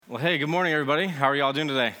Well, hey, good morning, everybody. How are y'all doing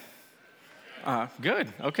today?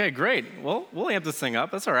 Good. Okay, great. Well, we'll amp this thing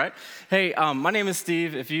up. That's all right. Hey, my name is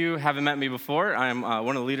Steve. If you haven't met me before, I'm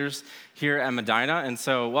one of the leaders here at Medina, and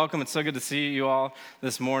so welcome. It's so good to see you all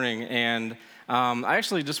this morning. And I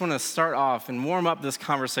actually just want to start off and warm up this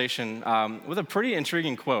conversation with a pretty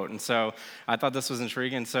intriguing quote. And so I thought this was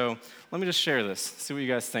intriguing. So let me just share this, see what you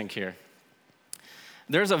guys think here.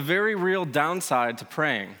 There's a very real downside to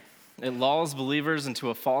praying. It lulls believers into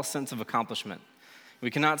a false sense of accomplishment. We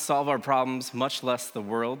cannot solve our problems, much less the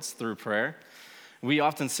world's, through prayer. We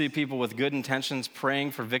often see people with good intentions praying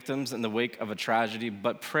for victims in the wake of a tragedy,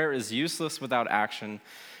 but prayer is useless without action,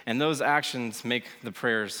 and those actions make the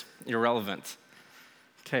prayers irrelevant.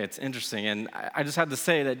 Okay, it's interesting, and I just had to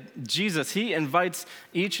say that Jesus, he invites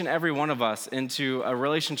each and every one of us into a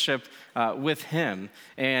relationship with him,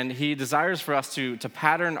 and he desires for us to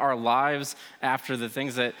pattern our lives after the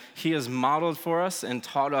things that he has modeled for us and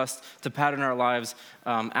taught us to pattern our lives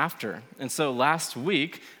after. And so last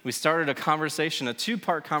week, we started a conversation, a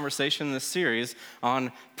two-part conversation in this series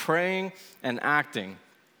on praying and acting.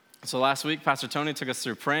 So last week, Pastor Tony took us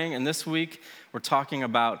through praying, and this week, we're talking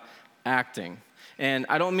about acting. And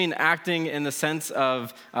I don't mean acting in the sense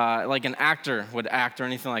of like an actor would act or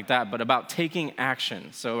anything like that, but about taking action.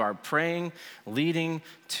 So our praying leading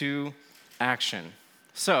to action.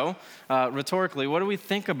 So rhetorically, what do we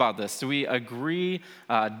think about this? Do we agree,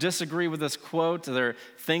 disagree with this quote? Are there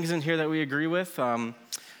things in here that we agree with?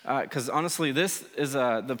 Because honestly, this is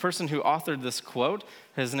the person who authored this quote.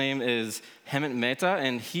 His name is Hemant Mehta,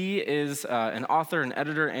 and he is an author, an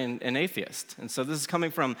editor, and an atheist. And so this is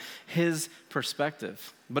coming from his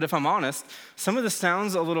perspective. But if I'm honest, some of this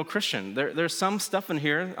sounds a little Christian. There's some stuff in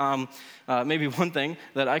here, maybe one thing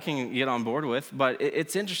that I can get on board with, but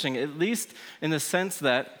it's interesting, at least in the sense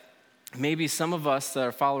that maybe some of us that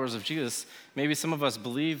are followers of Jesus, maybe some of us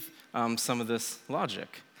believe some of this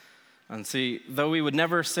logic. And see, though we would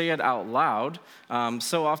never say it out loud,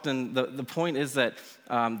 so often the point is that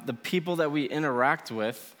the people that we interact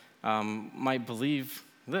with might believe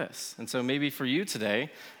this. And so maybe for you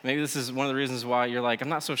today, maybe this is one of the reasons why you're like, I'm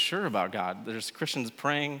not so sure about God. There's Christians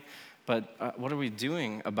praying, but what are we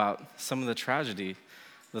doing about some of the tragedy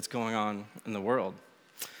that's going on in the world?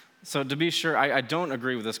 So to be sure, I don't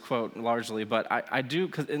agree with this quote largely, but I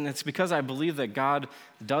do, and it's because I believe that God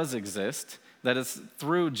does exist, that it's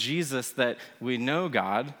through Jesus that we know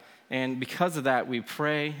God, and because of that, we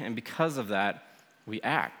pray, and because of that, we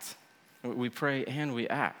act. We pray and we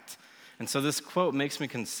act. And so this quote makes me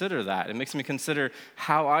consider that. It makes me consider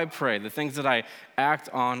how I pray, the things that I act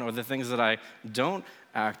on or the things that I don't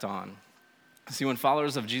act on. See, when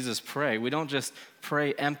followers of Jesus pray, we don't just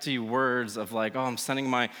pray empty words of like, oh, I'm sending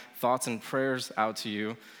my thoughts and prayers out to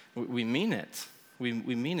you. We mean it. We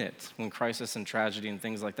mean it when crisis and tragedy and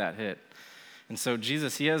things like that hit. And so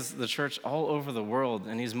Jesus, he has the church all over the world,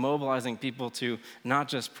 and he's mobilizing people to not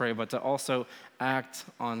just pray, but to also act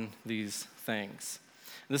on these things.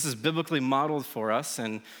 This is biblically modeled for us,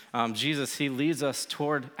 and Jesus, he leads us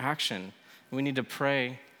toward action. We need to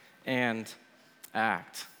pray and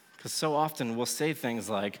act. Because so often we'll say things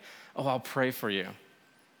like, oh, I'll pray for you.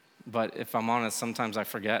 But if I'm honest, sometimes I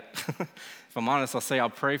forget. If I'm honest, I'll say I'll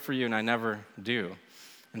pray for you, and I never do.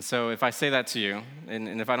 And so if I say that to you,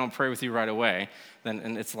 and if I don't pray with you right away,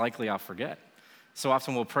 then it's likely I'll forget. So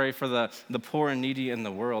often we'll pray for the poor and needy in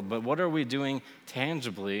the world, but what are we doing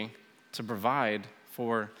tangibly to provide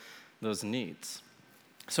for those needs?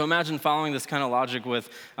 So imagine following this kind of logic with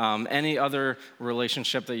any other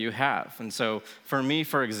relationship that you have. And so for me,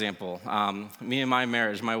 for example, me and my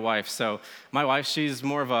marriage, my wife. So my wife, she's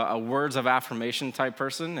more of a words of affirmation type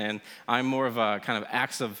person, and I'm more of a kind of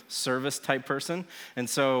acts of service type person. And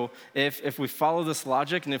so if we follow this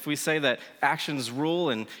logic, and if we say that actions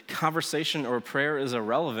rule and conversation or prayer is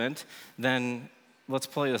irrelevant, then let's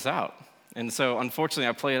play this out. And so, unfortunately,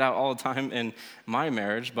 I play it out all the time in my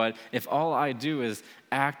marriage, but if all I do is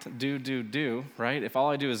act, do, right? If all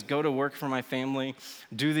I do is go to work for my family,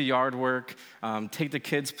 do the yard work, take the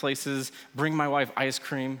kids places, bring my wife ice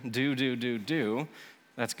cream, do,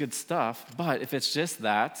 that's good stuff. But if it's just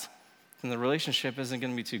that, then the relationship isn't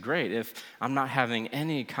going to be too great if I'm not having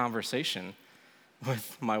any conversation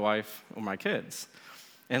with my wife or my kids.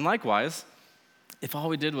 And likewise, if all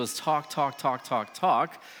we did was talk,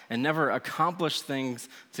 and never accomplish things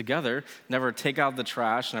together, never take out the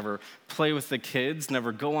trash, never play with the kids,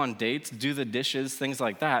 never go on dates, do the dishes, things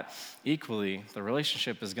like that, equally, the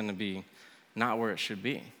relationship is going to be not where it should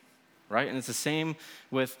be, right? And it's the same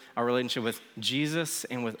with our relationship with Jesus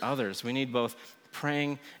and with others. We need both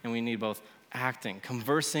praying and we need both acting,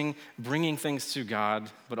 conversing, bringing things to God,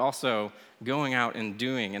 but also going out and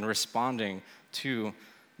doing and responding to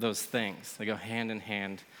those things. They go hand in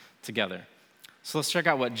hand together. So let's check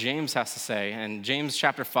out what James has to say. In James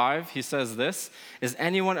chapter 5, he says this, "Is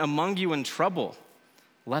anyone among you in trouble?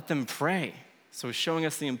 Let them pray." So he's showing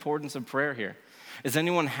us the importance of prayer here. "Is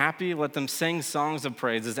anyone happy? Let them sing songs of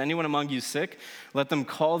praise. Is anyone among you sick? Let them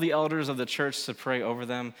call the elders of the church to pray over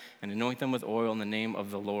them and anoint them with oil in the name of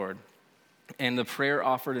the Lord. And the prayer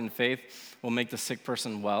offered in faith will make the sick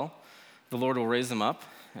person well. The Lord will raise them up.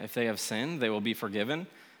 If they have sinned, they will be forgiven.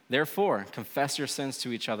 Therefore, confess your sins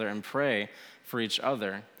to each other and pray for each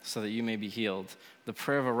other so that you may be healed. The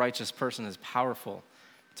prayer of a righteous person is powerful.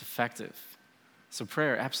 It's effective." So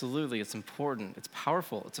prayer, absolutely, it's important. It's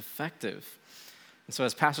powerful. It's effective. And so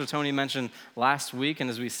as Pastor Tony mentioned last week, and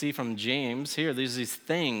as we see from James here, there's these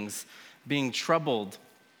things, being troubled,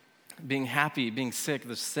 being happy, being sick,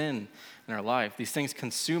 the sin in our life. These things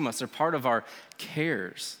consume us. They're part of our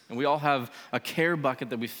cares. And we all have a care bucket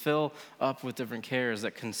that we fill up with different cares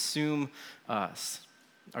that consume us.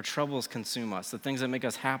 Our troubles consume us. The things that make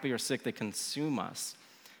us happy or sick, they consume us.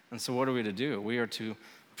 And so what are we to do? We are to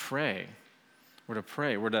pray. We're to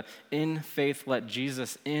pray. We're to, in faith, let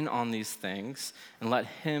Jesus in on these things and let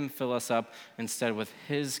him fill us up instead with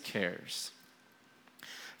his cares.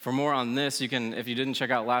 For more on this, you can, if you didn't check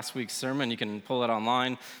out last week's sermon, you can pull it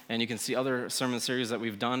online and you can see other sermon series that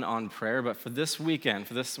we've done on prayer. But for this week,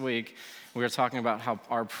 we are talking about how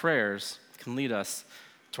our prayers can lead us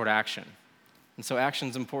toward action. And so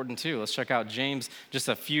action's important too. Let's check out James just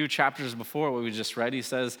a few chapters before what we just read. He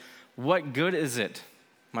says, "What good is it,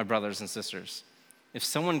 my brothers and sisters, if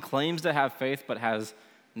someone claims to have faith but has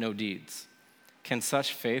no deeds? Can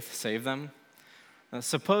such faith save them?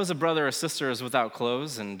 Suppose a brother or sister is without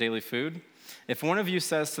clothes and daily food. If one of you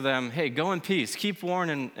says to them, 'Hey, go in peace, keep warm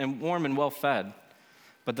and well fed,'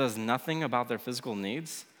 but does nothing about their physical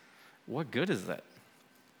needs, what good is that?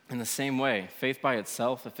 In the same way, faith by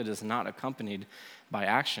itself, if it is not accompanied by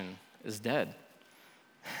action, is dead."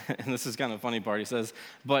 And this is kind of a funny part. He says,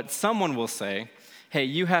 "But someone will say, 'Hey,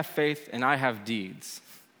 you have faith and I have deeds.'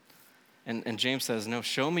 And James says, 'No,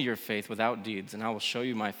 show me your faith without deeds, and I will show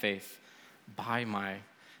you my faith by my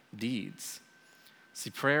deeds.'" See,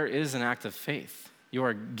 prayer is an act of faith. You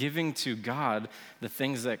are giving to God the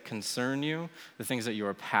things that concern you, the things that you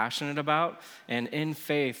are passionate about, and in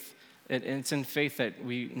faith, it's in faith that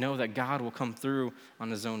we know that God will come through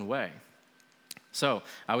on his own way. So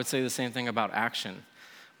I would say the same thing about action.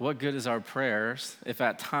 What good is our prayers if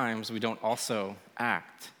at times we don't also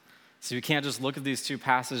act? So we can't just look at these two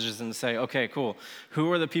passages and say, okay, cool.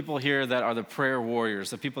 Who are the people here that are the prayer warriors,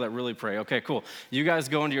 the people that really pray? Okay, cool. You guys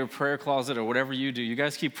go into your prayer closet or whatever you do. You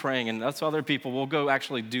guys keep praying, and that's other people. We'll go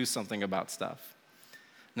actually do something about stuff.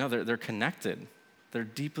 No, they're connected. They're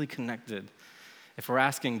deeply connected. If we're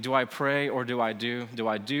asking, do I pray or do I do? Do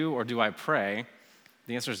I do or do I pray?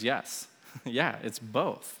 The answer is yes. Yeah, it's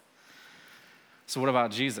both. So what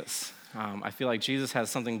about Jesus? I feel like Jesus has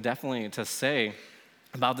something definitely to say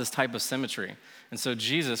about this type of symmetry. And so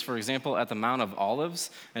Jesus, for example, at the Mount of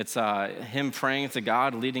Olives, it's him praying to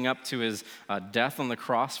God leading up to his death on the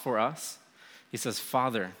cross for us. He says,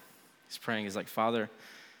 Father, he's praying, he's like, Father,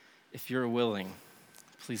 if you're willing,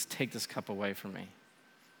 please take this cup away from me.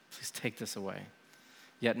 Please take this away.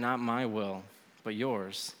 Yet not my will, but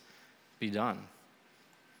yours be done.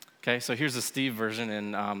 Okay, so here's the Steve version,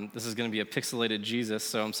 and this is going to be a pixelated Jesus,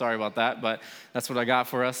 so I'm sorry about that, but that's what I got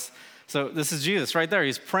for us. So this is Jesus right there.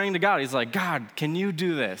 He's praying to God. He's like, God, can you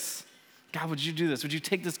do this? God, would you do this? Would you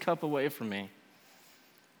take this cup away from me?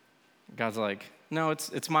 God's like, no,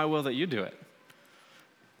 it's my will that you do it.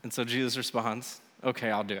 And so Jesus responds,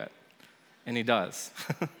 okay, I'll do it. And he does.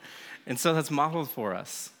 And so that's modeled for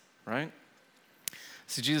us, right?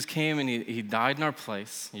 So Jesus came and he died in our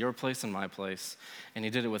place, your place and my place, and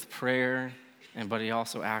he did it with prayer, but he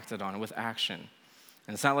also acted on it with action.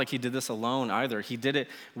 And it's not like he did this alone either. He did it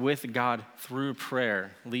with God through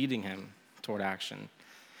prayer, leading him toward action.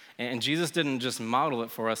 And Jesus didn't just model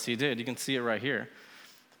it for us, he did. You can see it right here.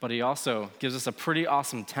 But he also gives us a pretty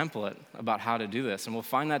awesome template about how to do this. And we'll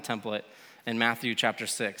find that template in Matthew chapter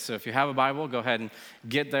 6. So if you have a Bible, go ahead and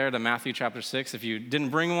get there to Matthew chapter 6. If you didn't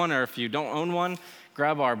bring one or if you don't own one,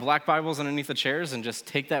 grab our black Bibles underneath the chairs and just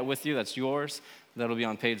take that with you. That's yours. That'll be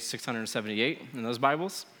on page 678 in those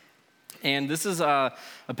Bibles. And this is a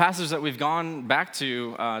passage that we've gone back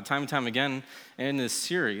to time and time again in this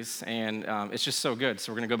series, and it's just so good.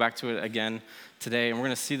 So we're going to go back to it again today, and we're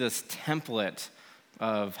going to see this template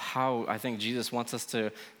of how I think Jesus wants us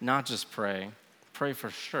to not just pray for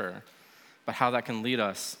sure, but how that can lead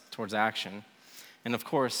us towards action. And of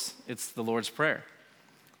course, it's the Lord's Prayer.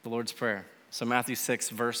 The Lord's Prayer. So Matthew 6,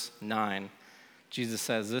 verse 9, Jesus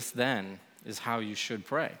says, "This then is how you should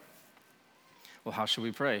pray." Well, how should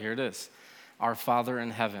we pray? Here it is. "Our Father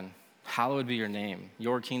in heaven, hallowed be your name.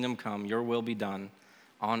 Your kingdom come, your will be done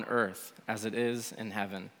on earth as it is in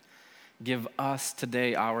heaven. Give us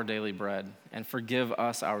today our daily bread, and forgive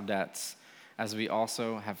us our debts, as we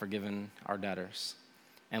also have forgiven our debtors.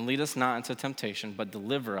 And lead us not into temptation, but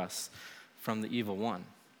deliver us from the evil one."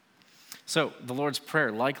 So the Lord's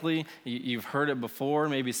Prayer, likely you've heard it before.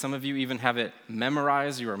 Maybe some of you even have it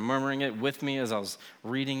memorized. You were murmuring it with me as I was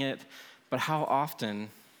reading it. But how often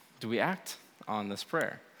do we act on this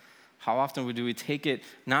prayer? How often do we take it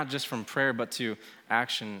not just from prayer, but to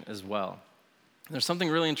action as well? There's something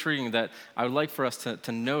really intriguing that I would like for us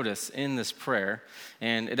to notice in this prayer,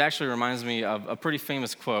 and it actually reminds me of a pretty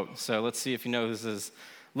famous quote. So let's see if you know who this is.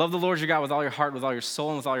 "Love the Lord your God with all your heart, with all your soul,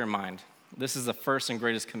 and with all your mind. This is the first and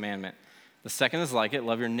greatest commandment. The second is like it,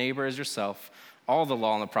 love your neighbor as yourself. All the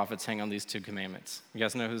law and the prophets hang on these two commandments." You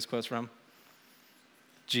guys know who this quote's from?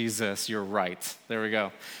 Jesus, you're right. There we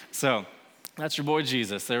go. So that's your boy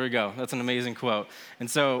Jesus. There we go. That's an amazing quote. And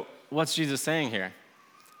so what's Jesus saying here?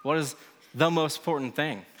 What is the most important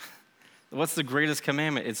thing? What's the greatest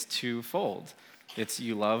commandment? It's twofold. It's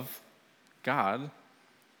you love God,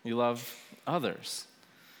 you love others.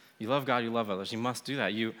 You love God, you love others. You must do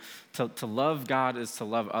that. To love God is to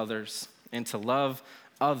love others, and to love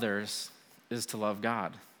others is to love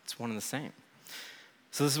God. It's one and the same.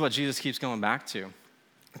 So this is what Jesus keeps going back to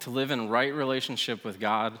live in right relationship with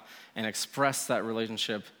God and express that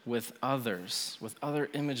relationship with others, with other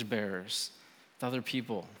image bearers, with other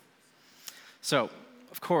people. So,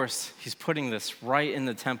 of course, he's putting this right in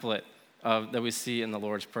the template that we see in the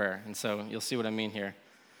Lord's Prayer. And so you'll see what I mean here.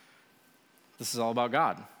 This is all about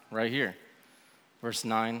God, right here. Verse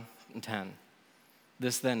 9 and 10.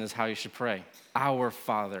 "This then is how you should pray. Our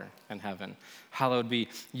Father in heaven, hallowed be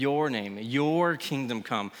your name. Your kingdom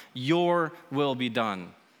come. Your will be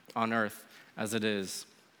done on earth as it is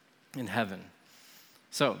in heaven."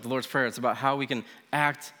 So the Lord's Prayer, it's about how we can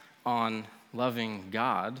act on loving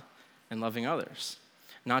God and loving others.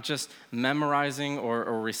 Not just memorizing or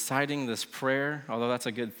reciting this prayer, although that's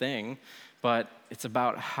a good thing, but it's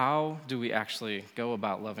about how do we actually go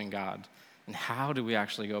about loving God, and how do we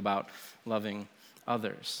actually go about loving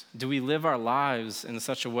others? Do we live our lives in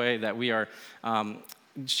such a way that we are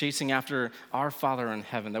chasing after our Father in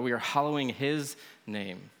heaven, that we are hallowing his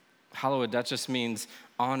name? Hallowed, that just means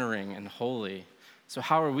honoring and holy. So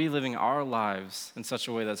how are we living our lives in such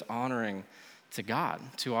a way that's honoring to God,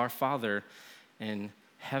 to our Father in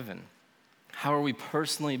heaven? How are we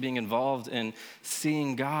personally being involved in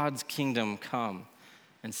seeing God's kingdom come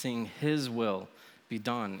and seeing his will be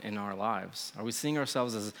done in our lives? Are we seeing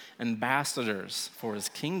ourselves as ambassadors for his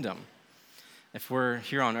kingdom? If we're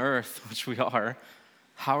here on earth, which we are,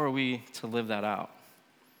 how are we to live that out?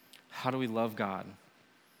 How do we love God?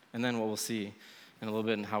 And then what we'll see in a little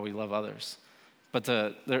bit in how we love others. But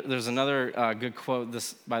there's another good quote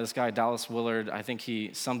by this guy, Dallas Willard. I think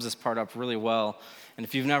he sums this part up really well. And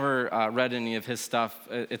if you've never read any of his stuff,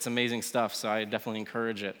 it's amazing stuff, so I definitely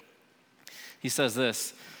encourage it. He says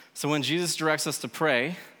this: "So when Jesus directs us to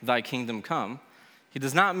pray, 'Thy kingdom come,' he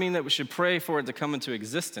does not mean that we should pray for it to come into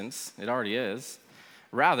existence. It already is.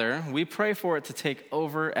 Rather, we pray for it to take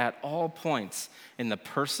over at all points in the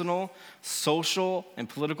personal, social, and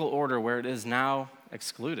political order where it is now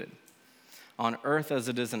excluded, on earth as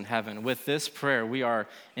it is in heaven." With this prayer, we are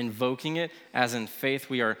invoking it as in faith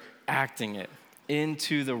we are acting it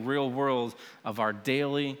into the real world of our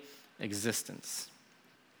daily existence.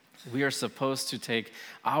 We are supposed to take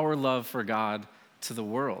our love for God to the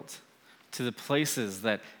world, to the places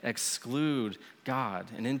that exclude God,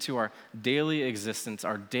 and into our daily existence,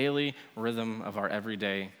 our daily rhythm of our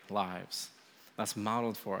everyday lives. That's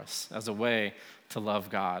modeled for us as a way to love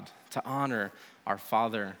God, to honor our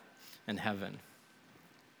Father in heaven.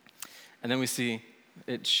 And then we see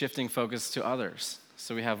it shifting focus to others.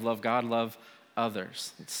 So we have love God, love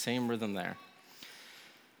others. It's the same rhythm there.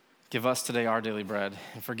 "Give us today our daily bread,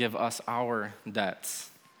 and forgive us our debts."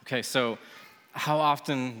 Okay, so how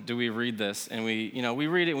often do we read this? And we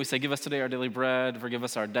read it and we say, "Give us today our daily bread, forgive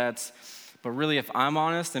us our debts." But really, if I'm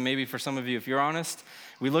honest, and maybe for some of you, if you're honest,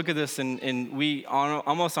 we look at this and we,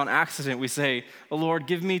 almost on accident, we say, "Oh Lord,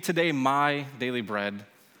 give me today my daily bread.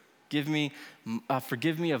 Forgive me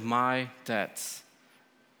of my debts.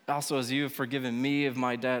 Also, as you have forgiven me of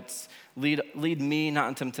my debts, lead me not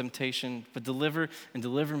into temptation, but deliver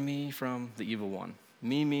me from the evil one."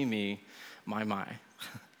 Me, my.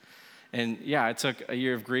 And yeah, I took a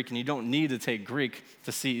year of Greek, and you don't need to take Greek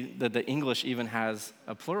to see that the English even has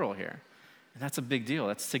a plural here. And that's a big deal.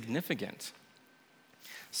 That's significant.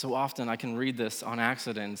 So often I can read this on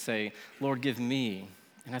accident and say, Lord, give me.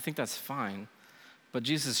 And I think that's fine. But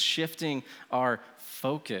Jesus is shifting our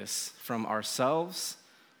focus from ourselves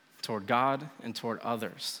toward God and toward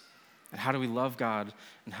others. And how do we love God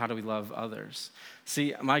and how do we love others?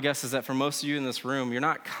 See, my guess is that for most of you in this room, you're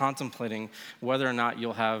not contemplating whether or not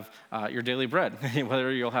you'll have your daily bread,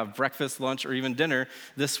 whether you'll have breakfast, lunch, or even dinner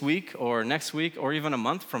this week or next week or even a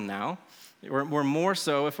month from now. We're more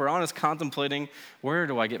so, if we're honest, contemplating, where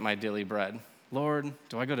do I get my daily bread? Lord,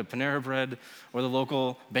 do I go to Panera Bread or the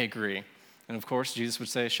local bakery? And of course, Jesus would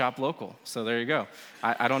say, shop local. So there you go.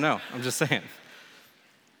 I don't know. I'm just saying.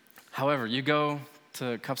 However, you go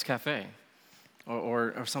to Cups Cafe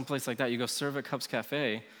or someplace like that. You go serve at Cups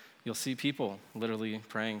Cafe, you'll see people literally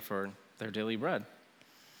praying for their daily bread.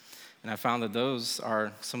 And I found that those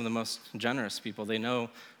are some of the most generous people. They know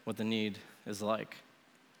what the need is like.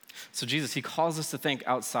 So Jesus, he calls us to think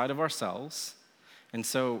outside of ourselves. And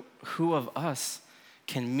so who of us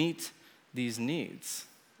can meet these needs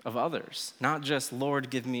of others? Not just, Lord,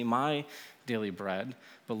 give me my daily bread,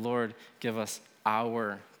 but Lord, give us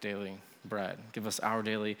our daily bread. Give us our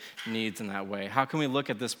daily needs in that way. How can we look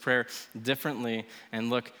at this prayer differently and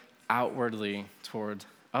look outwardly toward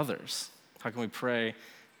others? How can we pray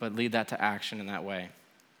but lead that to action in that way?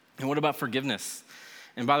 And what about forgiveness?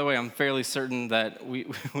 And by the way, I'm fairly certain that we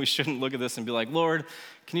shouldn't look at this and be like, Lord,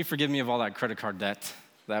 can you forgive me of all that credit card debt?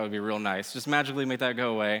 That would be real nice. Just magically make that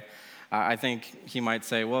go away. I think he might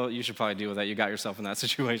say, well, you should probably deal with that. You got yourself in that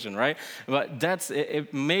situation, right? But debts,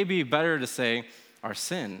 it may be better to say our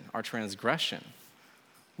sin, our transgression.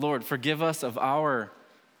 Lord, forgive us of our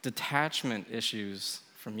detachment issues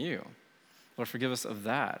from you. Lord, forgive us of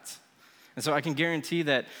that. And so I can guarantee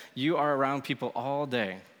that you are around people all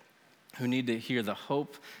day who need to hear the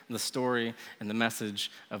hope, the story, and the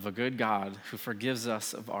message of a good God who forgives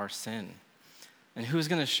us of our sin. And who's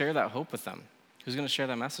going to share that hope with them? Who's going to share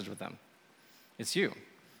that message with them? It's you.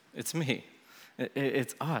 It's me.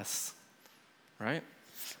 It's us, right?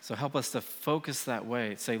 So help us to focus that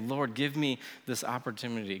way. Say, Lord, give me this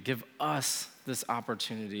opportunity. Give us this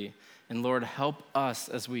opportunity. And Lord, help us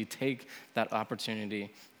as we take that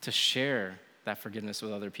opportunity to share that forgiveness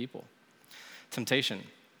with other people. Temptation.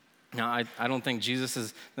 Now, I don't think Jesus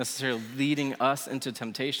is necessarily leading us into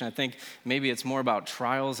temptation. I think maybe it's more about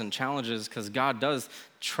trials and challenges because God does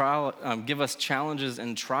give us challenges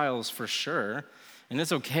and trials for sure. And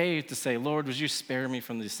it's okay to say, Lord, would you spare me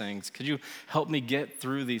from these things? Could you help me get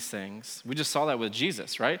through these things? We just saw that with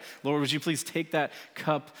Jesus, right? Lord, would you please take that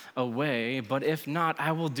cup away? But if not,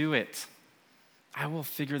 I will do it. I will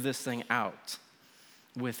figure this thing out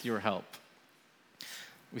with your help.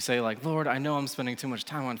 We say like, Lord, I know I'm spending too much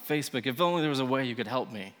time on Facebook. If only there was a way you could help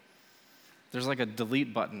me. There's like a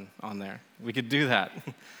delete button on there. We could do that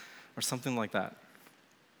or something like that.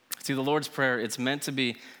 See, the Lord's Prayer, it's meant to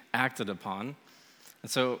be acted upon. And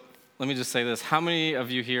so let me just say this. How many of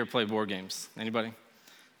you here play board games? Anybody?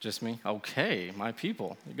 Just me? Okay, my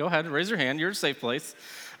people. Go ahead, raise your hand. You're in a safe place.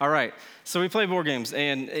 All right, so we play board games.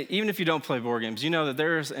 And even if you don't play board games, you know that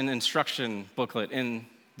there's an instruction booklet in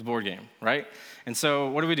the board game, right? And so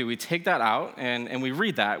what do? We take that out and we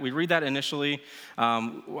read that. We read that initially.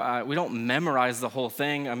 We don't memorize the whole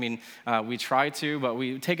thing. I mean, we try to, but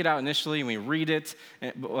we take it out initially and we read it.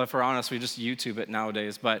 If we're honest, we just YouTube it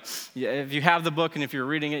nowadays. But if you have the book and if you're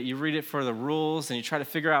reading it, you read it for the rules and you try to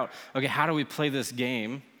figure out, okay, how do we play this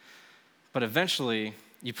game? But eventually,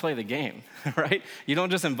 you play the game, right? You don't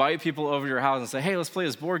just invite people over to your house and say, hey, let's play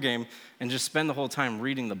this board game and just spend the whole time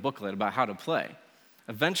reading the booklet about how to play.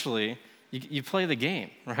 Eventually, you play the game,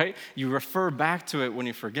 right? You refer back to it when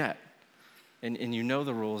you forget, and you know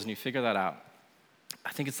the rules, and you figure that out.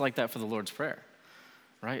 I think it's like that for the Lord's Prayer,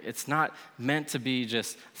 right? It's not meant to be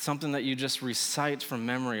just something that you just recite from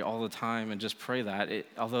memory all the time and just pray that,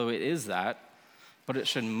 although it is that, but it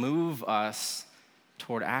should move us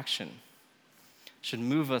toward action. It should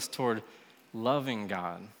move us toward loving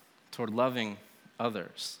God, toward loving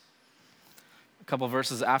others. A couple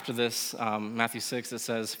verses after this, Matthew 6, it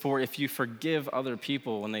says, for if you forgive other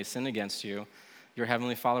people when they sin against you, your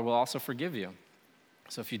heavenly Father will also forgive you.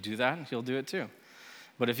 So if you do that, he'll do it too.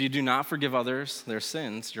 But if you do not forgive others their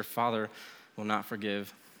sins, your Father will not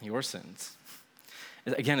forgive your sins.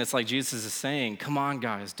 Again, it's like Jesus is saying, come on,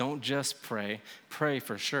 guys, don't just pray. Pray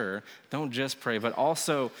for sure. Don't just pray, but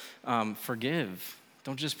also forgive.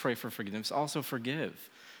 Don't just pray for forgiveness, also forgive.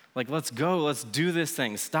 Like, let's go, let's do this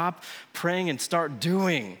thing. Stop praying and start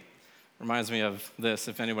doing. Reminds me of this,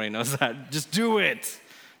 if anybody knows that. Just do it.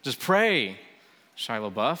 Just pray.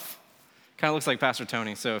 Shia LaBeouf. Kind of looks like Pastor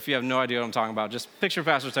Tony. So if you have no idea what I'm talking about, just picture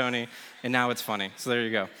Pastor Tony, and now it's funny. So there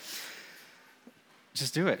you go.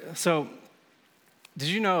 Just do it. So did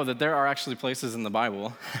you know that there are actually places in the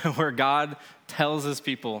Bible where God tells his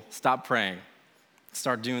people, stop praying,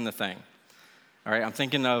 start doing the thing? All right, I'm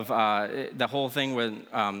thinking of the whole thing when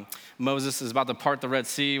Moses is about to part the Red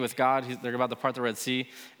Sea with God. They're about to part the Red Sea.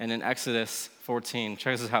 And in Exodus 14,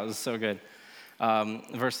 check this out, this is so good.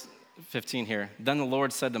 Verse 15 here. Then the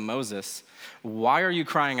Lord said to Moses, why are you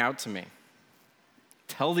crying out to me?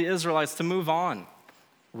 Tell the Israelites to move on.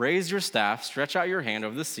 Raise your staff, stretch out your hand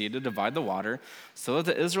over the sea to divide the water so that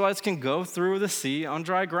the Israelites can go through the sea on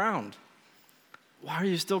dry ground. Why are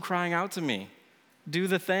you still crying out to me? Do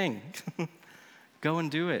the thing. Go and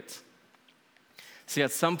do it. See,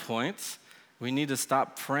 at some point, we need to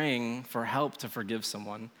stop praying for help to forgive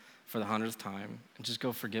someone for the 100th time and just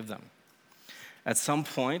go forgive them. At some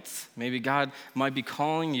point, maybe God might be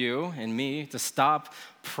calling you and me to stop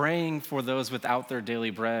praying for those without their daily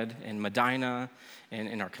bread in Medina and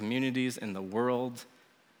in our communities, in the world,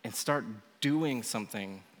 and start doing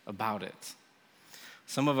something about it.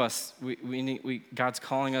 Some of us, God's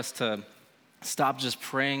calling us to stop just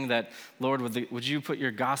praying that, Lord, would you put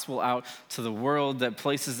your gospel out to the world, that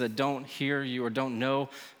places that don't hear you or don't know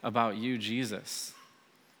about you, Jesus.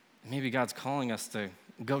 Maybe God's calling us to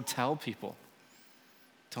go tell people.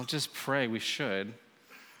 Don't just pray, we should,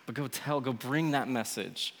 but go bring that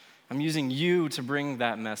message. I'm using you to bring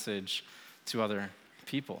that message to other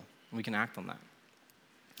people. We can act on that.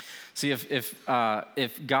 See, if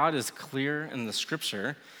God is clear in the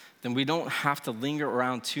scripture, then we don't have to linger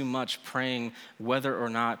around too much praying whether or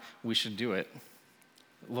not we should do it.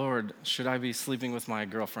 Lord, should I be sleeping with my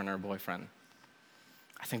girlfriend or boyfriend?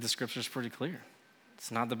 I think the scripture is pretty clear. It's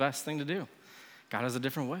not the best thing to do. God has a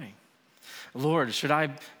different way. Lord, should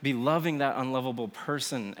I be loving that unlovable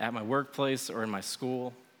person at my workplace or in my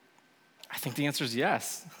school? I think the answer is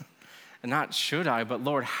yes. And not should I, but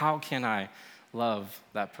Lord, how can I love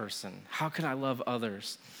that person? How can I love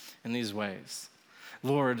others in these ways?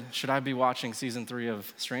 Lord, should I be watching season 3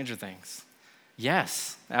 of Stranger Things?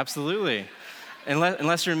 Yes, absolutely.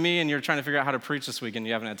 Unless you're me and you're trying to figure out how to preach this week and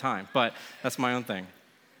you haven't had time, but that's my own thing.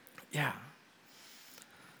 Yeah.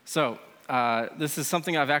 So this is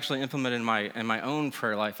something I've actually implemented in my own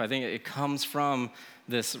prayer life. I think it comes from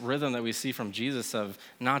this rhythm that we see from Jesus of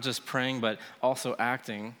not just praying, but also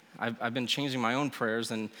acting. I've been changing my own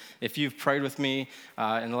prayers, and if you've prayed with me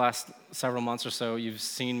in the last several months or so, you've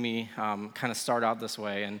seen me kind of start out this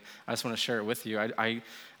way, and I just want to share it with you. I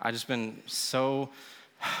just been so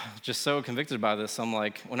convicted by this. I'm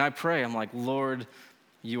like, when I pray, I'm like, Lord,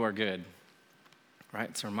 you are good, right?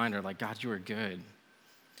 It's a reminder, like, God, you are good.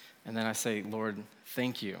 And then I say, Lord,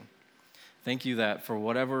 thank you. Thank you that for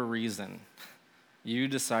whatever reason, you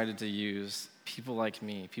decided to use people like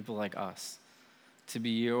me, people like us, to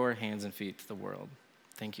be your hands and feet to the world.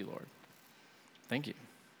 Thank you, Lord. Thank you.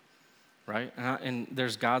 Right? And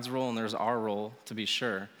there's God's role and there's our role, to be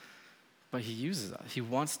sure. But he uses us. He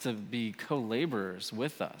wants to be co-laborers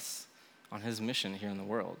with us on his mission here in the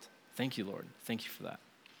world. Thank you, Lord. Thank you for that.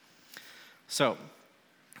 So,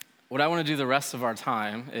 what I want to do the rest of our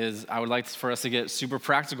time is I would like for us to get super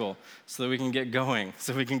practical so that we can get going,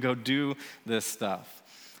 so we can go do this stuff.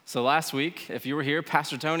 So last week, if you were here,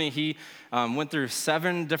 Pastor Tony, he went through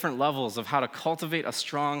 7 different levels of how to cultivate a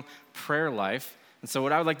strong prayer life. And so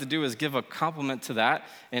what I would like to do is give a complement to that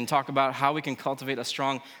and talk about how we can cultivate a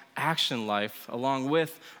strong action life along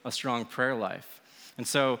with a strong prayer life. And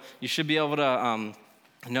so you should be able to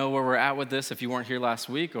know where we're at with this if you weren't here last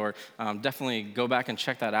week, or definitely go back and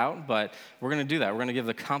check that out. But we're going to do that. We're going to give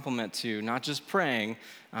the complement to not just praying,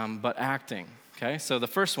 but acting. Okay, so the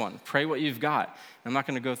first one, pray what you've got. I'm not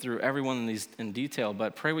going to go through every one of these in detail,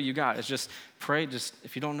 but pray what you got. It's just pray. Just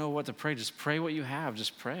if you don't know what to pray, just pray what you have.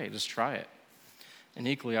 Just pray. Just try it. And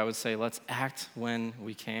equally, I would say, let's act when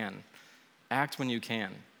we can. Act when you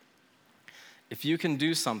can. If you can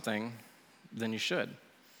do something, then you should.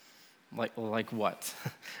 Like what?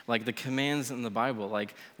 Like the commands in the Bible,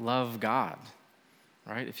 like love God,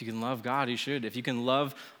 right? If you can love God, you should. If you can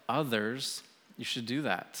love others, you should do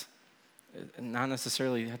that. Not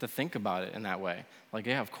necessarily have to think about it in that way. Like,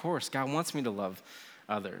 yeah, of course, God wants me to love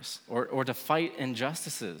others or to fight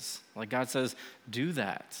injustices. Like God says, do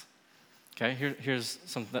that. Okay, here's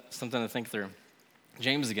something to think through.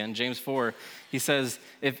 James 4, he says,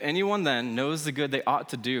 if anyone then knows the good they ought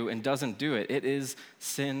to do and doesn't do it, it is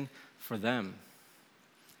sin for them.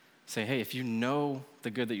 Say, hey, if you know the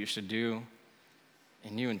good that you should do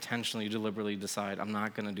and you intentionally, deliberately decide, I'm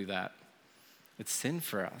not going to do that, it's sin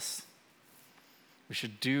for us. We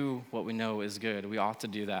should do what we know is good. We ought to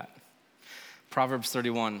do that. Proverbs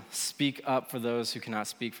 31, speak up for those who cannot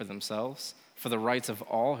speak for themselves, for the rights of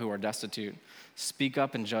all who are destitute. Speak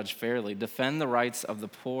up and judge fairly. Defend the rights of the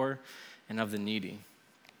poor and of the needy.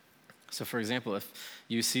 So for example, if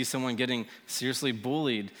you see someone getting seriously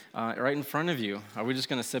bullied right in front of you, are we just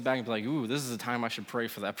going to sit back and be like, ooh, this is the time I should pray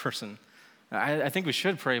for that person? I think we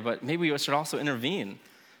should pray, but maybe we should also intervene,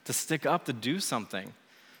 to stick up, to do something.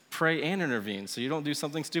 Pray and intervene so you don't do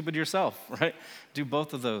something stupid yourself, right? Do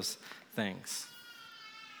both of those things.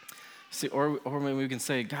 See, or maybe we can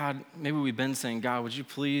say, God, maybe we've been saying, God, would you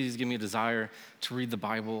please give me a desire to read the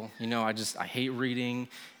Bible? You know, I hate reading,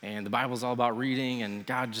 and the Bible's all about reading, and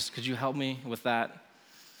God, just could you help me with that?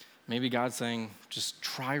 Maybe God's saying, just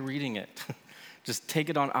try reading it. Just take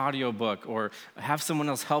it on audiobook, or have someone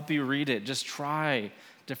else help you read it. Just try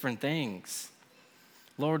different things.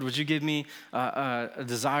 Lord, would you give me a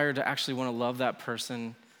desire to actually want to love that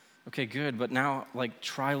person? Okay, good, but now,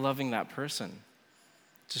 try loving that person.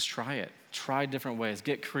 Just try it. Try different ways.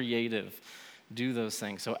 Get creative. Do those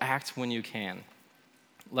things. So act when you can.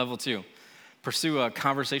 Level 2, pursue a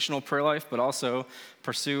conversational prayer life, but also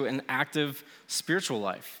pursue an active spiritual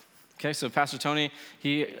life. Okay, so Pastor Tony,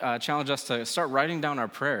 he challenged us to start writing down our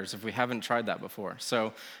prayers if we haven't tried that before.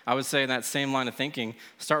 So I would say in that same line of thinking,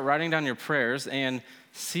 start writing down your prayers and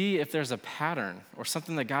see if there's a pattern or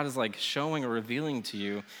something that God is showing or revealing to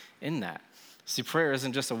you in that. See, prayer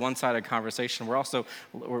isn't just a one-sided conversation.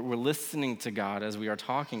 We're listening to God as we are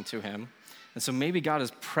talking to him. And so maybe God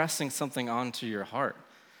is pressing something onto your heart.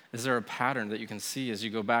 Is there a pattern that you can see as you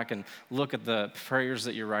go back and look at the prayers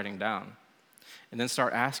that you're writing down? And then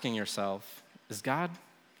start asking yourself, is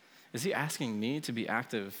he asking me to be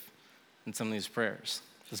active in some of these prayers?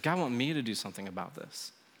 Does God want me to do something about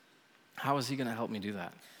this? How is he going to help me do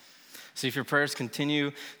that? See, if your prayers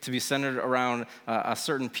continue to be centered around a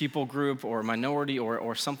certain people group or minority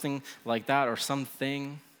or something like that or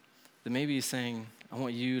something, then maybe he's saying, I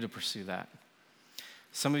want you to pursue that.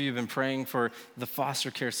 Some of you have been praying for the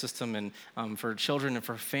foster care system and for children and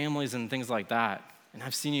for families and things like that. And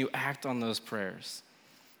I've seen you act on those prayers.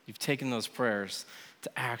 You've taken those prayers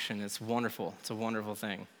to action. It's wonderful. It's a wonderful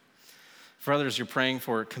thing. For others, you're praying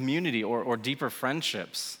for community or deeper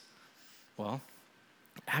friendships. Well,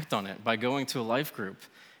 act on it by going to a life group.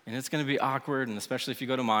 And it's going to be awkward, and especially if you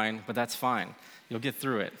go to mine, but that's fine. You'll get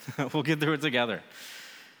through it. We'll get through it together.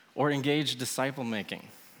 Or engage disciple making.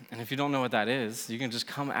 And if you don't know what that is, you can just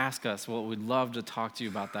come ask us. Well, we'd love to talk to you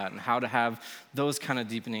about that and how to have those kind of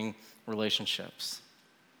deepening relationships.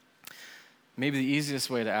 Maybe the easiest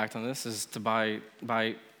way to act on this is by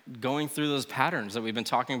going through those patterns that we've been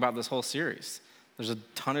talking about this whole series. There's a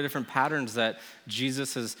ton of different patterns that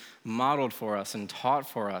Jesus has modeled for us and taught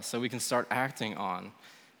for us that we can start acting on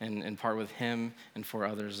in part with him and for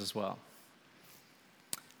others as well.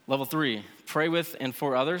 Level 3, pray with and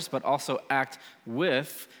for others, but also act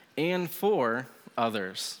with and for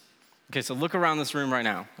others. Okay, so look around this room right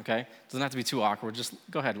now, okay? Doesn't have to be too awkward. Just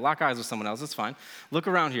go ahead, lock eyes with someone else, it's fine. Look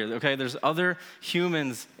around here, okay? There's other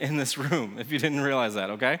humans in this room, if you didn't realize that,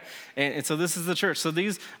 okay? And so this is the church. So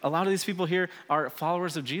a lot of these people here are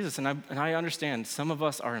followers of Jesus, and I understand some of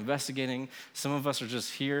us are investigating, some of us are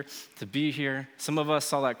just here to be here. Some of us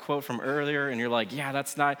saw that quote from earlier, and you're like, yeah,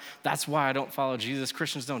 that's why I don't follow Jesus.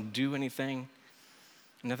 Christians don't do anything.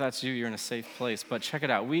 And if that's you, you're in a safe place. But check it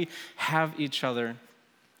out. We have each other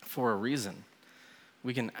for a reason.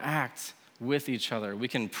 We can act with each other. We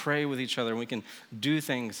can pray with each other. We can do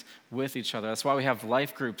things with each other. That's why we have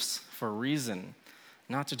life groups for a reason.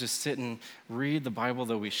 Not to just sit and read the Bible,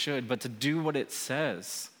 though we should, but to do what it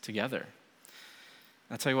says together.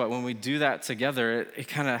 I'll tell you what, when we do that together, it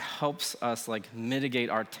kind of helps us mitigate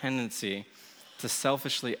our tendency to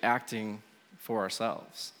selfishly acting for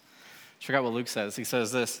ourselves. Check out what Luke says. He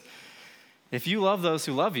says this, if you love those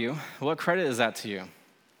who love you, what credit is that to you?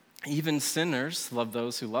 Even sinners love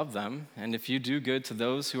those who love them, and if you do good to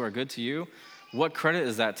those who are good to you, what credit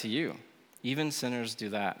is that to you? Even sinners do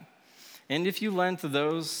that. And if you lend to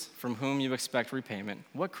those from whom you expect repayment,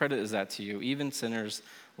 what credit is that to you? Even sinners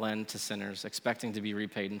lend to sinners, expecting to be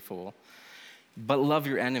repaid in full. But love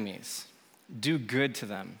your enemies. Do good to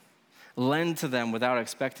them. Lend to them without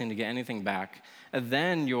expecting to get anything back. And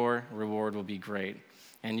then your reward will be great.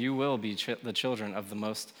 And you will be the children of the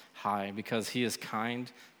Most High, because he is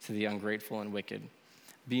kind to the ungrateful and wicked.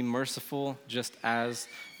 Be merciful just as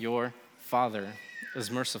your Father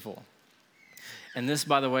is merciful. And this,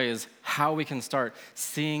 by the way, is how we can start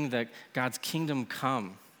seeing that God's kingdom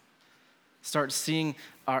come. Start seeing,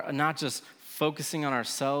 not just focusing on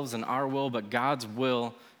ourselves and our will, but God's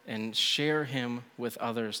will, and share him with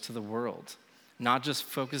others to the world. not just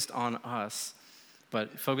focused on us,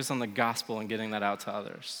 but focused on the gospel and getting that out to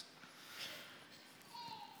others.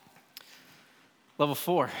 Level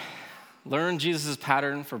 4, learn Jesus'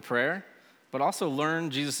 pattern for prayer, but also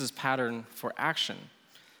learn Jesus' pattern for action.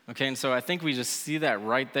 Okay, and so I think we just see that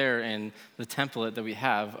right there in the template that we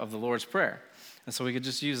have of the Lord's Prayer. And so we could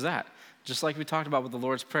just use that. Just like we talked about with the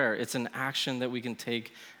Lord's Prayer, it's an action that we can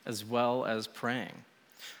take as well as praying.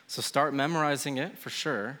 So start memorizing it for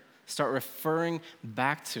sure. Start referring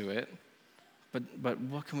back to it. But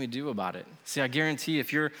what can we do about it? See, I guarantee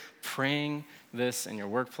if you're praying this in your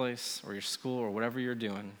workplace or your school or whatever you're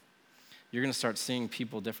doing, you're going to start seeing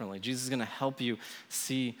people differently. Jesus is going to help you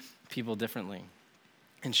see people differently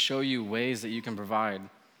and show you ways that you can provide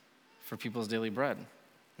for people's daily bread,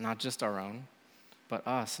 not just our own, but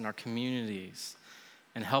us and our communities,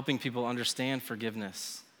 and helping people understand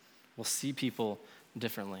forgiveness. We'll see people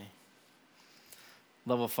differently.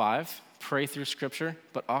 Level 5, pray through Scripture,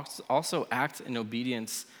 but also act in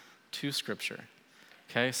obedience to Scripture.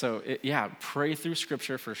 Okay, so pray through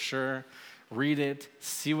Scripture for sure. Read it,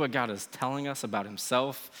 see what God is telling us about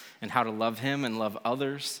himself and how to love him and love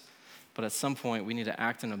others. But at some point, we need to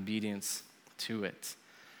act in obedience to it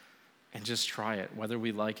and just try it, whether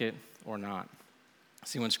we like it or not.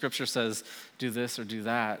 See, when Scripture says do this or do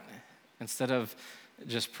that, instead of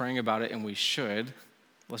just praying about it and we should,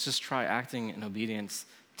 let's just try acting in obedience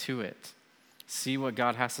to it. See what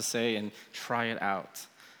God has to say and try it out.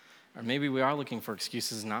 Or maybe we are looking for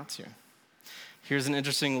excuses not to. Here's an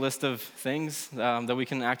interesting list of things that we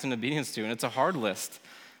can act in obedience to, and it's a hard list.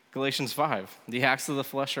 Galatians 5, the acts of the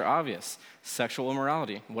flesh are obvious. Sexual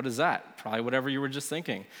immorality, what is that? Probably whatever you were just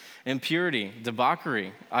thinking. Impurity,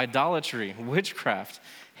 debauchery, idolatry, witchcraft,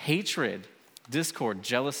 hatred, discord,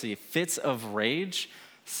 jealousy, fits of rage,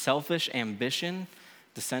 selfish ambition,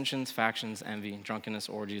 dissensions, factions, envy, drunkenness,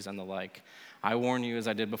 orgies, and the like. I warn you, as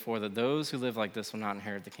I did before, that those who live like this will not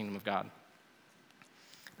inherit the kingdom of God.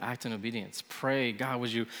 Act in obedience. Pray, God,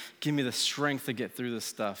 would you give me the strength to get through this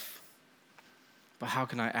stuff? But how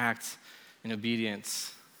can I act in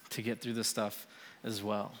obedience to get through this stuff as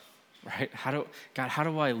well, right? How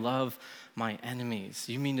do I love my enemies?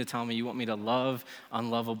 You mean to tell me you want me to love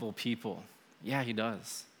unlovable people? Yeah, he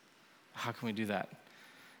does. How can we do that?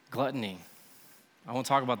 Gluttony. I won't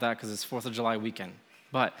talk about that because it's 4th of July weekend.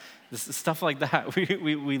 But this stuff like that,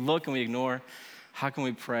 we look and we ignore. How can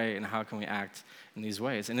we pray and how can we act in these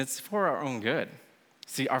ways? And it's for our own good.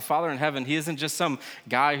 See, our Father in heaven, he isn't just some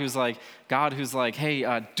guy who's like, God who's like,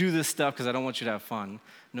 hey, do this stuff because I don't want you to have fun.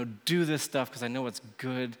 No, do this stuff because I know it's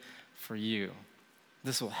good for you.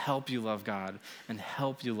 This will help you love God and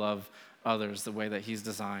help you love others the way that he's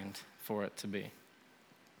designed for it to be.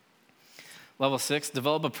 Level 6,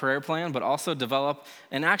 develop a prayer plan, but also develop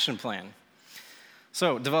an action plan.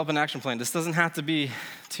 So develop an action plan. This doesn't have to be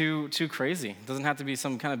too crazy. It doesn't have to be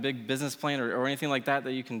some kind of big business plan or anything like that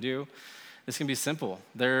you can do. This can be simple.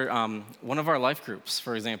 One of our life groups,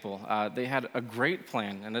 for example, they had a great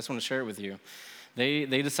plan, and I just want to share it with you. They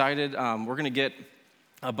decided we're going to get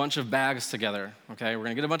a bunch of bags together, okay? We're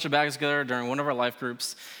going to get a bunch of bags together during one of our life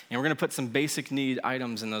groups, and we're going to put some basic need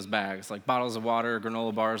items in those bags, like bottles of water,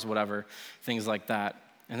 granola bars, whatever, things like that.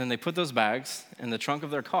 And then they put those bags in the trunk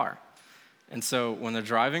of their car. And so when they're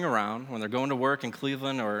driving around, when they're going to work in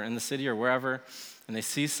Cleveland or in the city or wherever, and they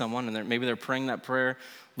see someone, and maybe they're praying that prayer,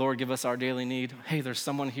 Lord, give us our daily need. Hey, there's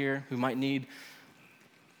someone here who might need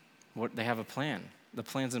what they have a plan. The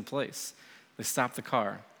plan's in place. They stop the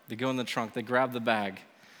car. They go in the trunk. They grab the bag.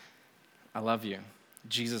 I love you.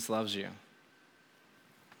 Jesus loves you.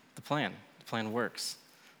 The plan works.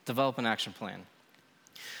 Develop an action plan.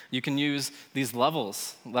 You can use these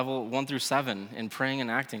levels, level 1 through 7, in praying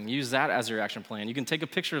and acting. Use that as your action plan. You can take a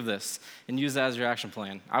picture of this and use that as your action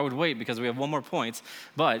plan. I would wait because we have one more point,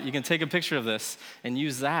 but you can take a picture of this and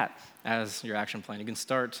use that as your action plan. You can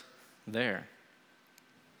start there.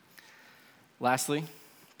 Lastly,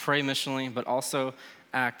 pray missionally, but also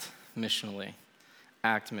act missionally.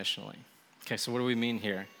 Act missionally. Okay, so what do we mean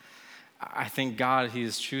here? I think God,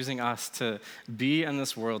 he's choosing us to be in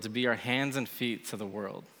this world, to be our hands and feet to the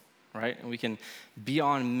world, right? And we can be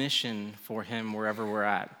on mission for him wherever we're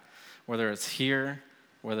at, whether it's here,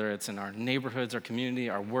 whether it's in our neighborhoods, our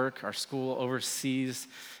community, our work, our school, overseas,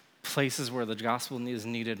 places where the gospel is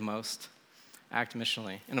needed most. Act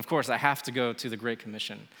missionally. And of course, I have to go to the Great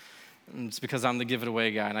Commission. And it's because I'm the give it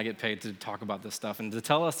away guy and I get paid to talk about this stuff and to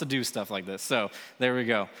tell us to do stuff like this. So there we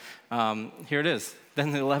go. Here it is.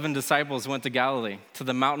 Then the 11 disciples went to Galilee, to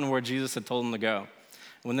the mountain where Jesus had told them to go.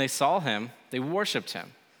 When they saw him, they worshiped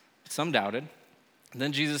him. Some doubted.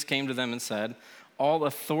 Then Jesus came to them and said, all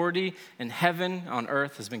authority in heaven, on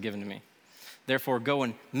earth has been given to me. Therefore, go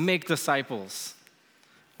and make disciples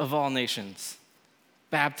of all nations,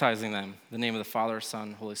 baptizing them in the name of the Father,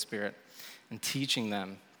 Son, Holy Spirit, and teaching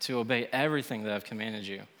them to obey everything that I've commanded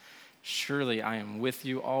you. Surely I am with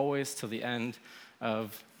you always to the end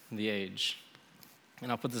of the age.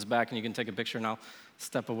 And I'll put this back and you can take a picture and I'll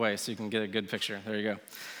step away so you can get a good picture. There you go.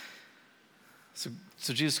 So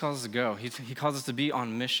Jesus calls us to go. He calls us to be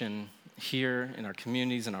on mission here in our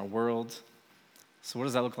communities, in our world. So what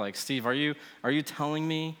does that look like? Steve, are you telling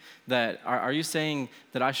me that, are you saying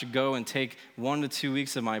that I should go and take 1 to 2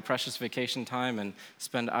 weeks of my precious vacation time and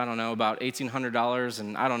spend, about $1,800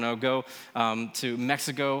 and, go to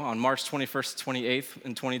Mexico on March 21st, 28th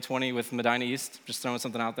in 2020 with Medina East? Just throwing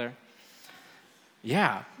something out there.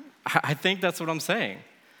 Yeah, I think that's what I'm saying.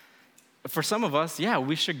 For some of us, yeah,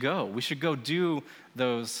 we should go. We should go do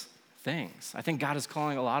those things. I think God is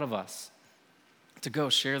calling a lot of us to go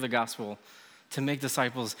share the gospel, to make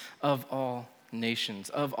disciples of all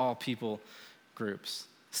nations, of all people groups.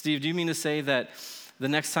 Steve, do you mean to say that the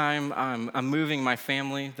next time I'm moving my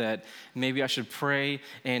family, that maybe I should pray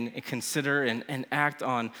and consider and act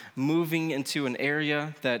on moving into an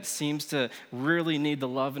area that seems to really need the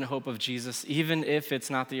love and hope of Jesus, even if it's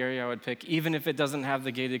not the area I would pick, even if it doesn't have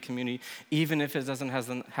the gated community, even if it doesn't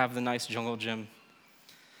have the nice jungle gym?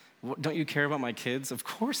 Don't you care about my kids? Of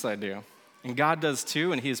course I do. And God does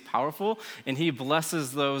too, and he is powerful, and he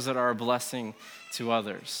blesses those that are a blessing to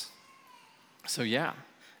others. So yeah,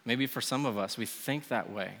 maybe for some of us, we think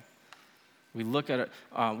that way. We look at it,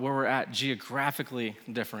 where we're at geographically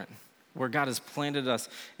different, where God has planted us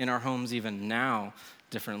in our homes even now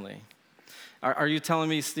differently. Are you telling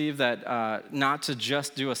me, Steve, that not to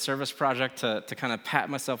just do a service project to kind of pat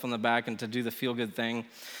myself on the back and to do the feel-good thing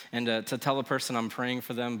and to tell a person I'm praying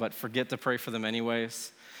for them, but forget to pray for them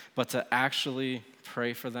anyways, but to actually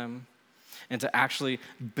pray for them and to actually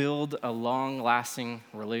build a long-lasting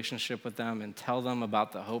relationship with them and tell them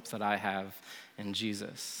about the hope that I have in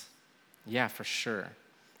Jesus? Yeah, for sure.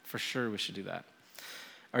 For sure we should do that.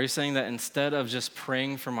 Are you saying that instead of just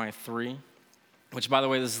praying for my 3, which, by the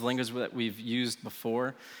way, this is language that we've used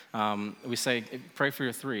before, we say, pray for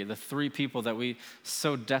your 3, the 3 people that we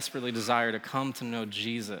so desperately desire to come to know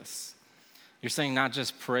Jesus. You're saying not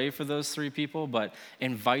just pray for those 3 people, but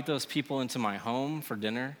invite those people into my home for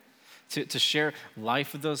dinner, to share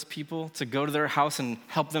life with those people, to go to their house and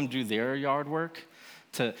help them do their yard work,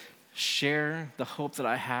 to share the hope that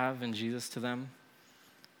I have in Jesus to them?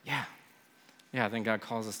 Yeah, I think God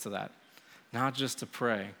calls us to that. Not just to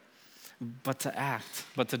pray, but to act,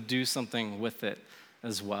 but to do something with it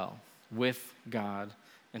as well, with God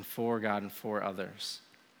and for others.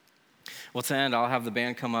 Well, to end, I'll have the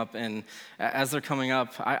band come up, and as they're coming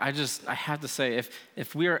up, I have to say,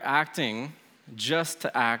 if we are acting just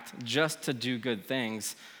to act, just to do good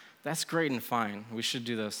things, that's great and fine. We should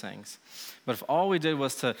do those things. But if all we did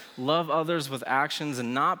was to love others with actions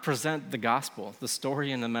and not present the gospel, the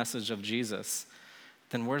story and the message of Jesus,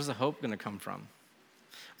 then where's the hope going to come from?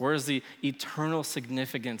 Where is the eternal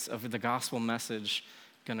significance of the gospel message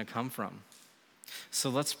going to come from? So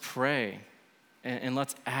let's pray and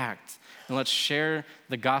let's act and let's share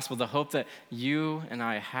the gospel, the hope that you and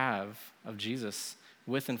I have of Jesus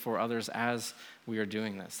with and for others as we are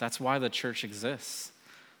doing this. That's why the church exists.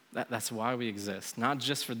 That's why we exist, not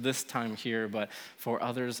just for this time here, but for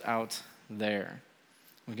others out there.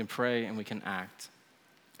 We can pray and we can act.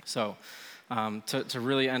 So to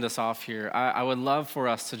really end us off here, I would love for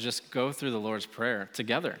us to just go through the Lord's Prayer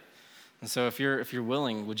together. And so if you're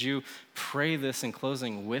willing, would you pray this in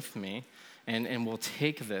closing with me? And we'll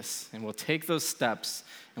take this, and we'll take those steps,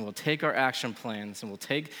 and we'll take our action plans, and we'll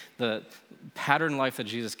take the pattern life that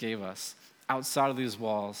Jesus gave us outside of these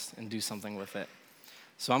walls and do something with it.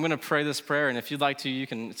 So I'm going to pray this prayer, and if you'd like to,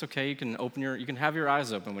 it's okay, you can have your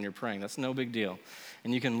eyes open when you're praying. That's no big deal.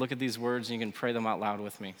 And you can look at these words, and you can pray them out loud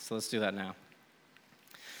with me. So let's do that now.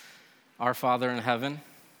 Our Father in heaven,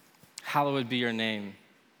 hallowed be your name.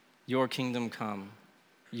 Your kingdom come.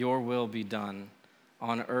 Your will be done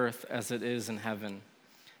on earth as it is in heaven.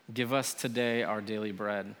 Give us today our daily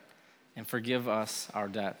bread, and forgive us our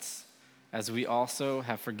debts, as we also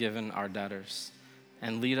have forgiven our debtors.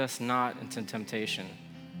 And lead us not into temptation,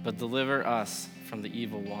 but deliver us from the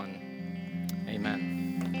evil one.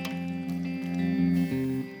 Amen.